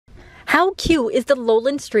How cute is the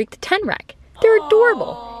lowland streaked tenrec? They're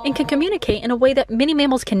adorable and can communicate in a way that many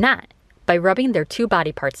mammals cannot, by rubbing their two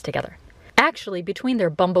body parts together. Actually, between their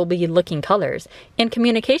bumblebee-looking colors and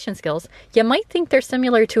communication skills, you might think they're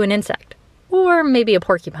similar to an insect. Or maybe a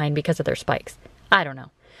porcupine because of their spikes. I don't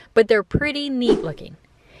know. But they're pretty neat looking.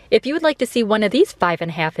 If you would like to see one of these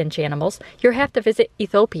 5.5-inch animals, you'll have to visit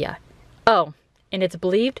Ethiopia. Oh, and it's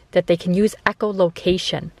believed that they can use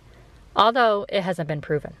echolocation. Although it hasn't been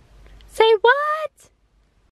proven. Say what?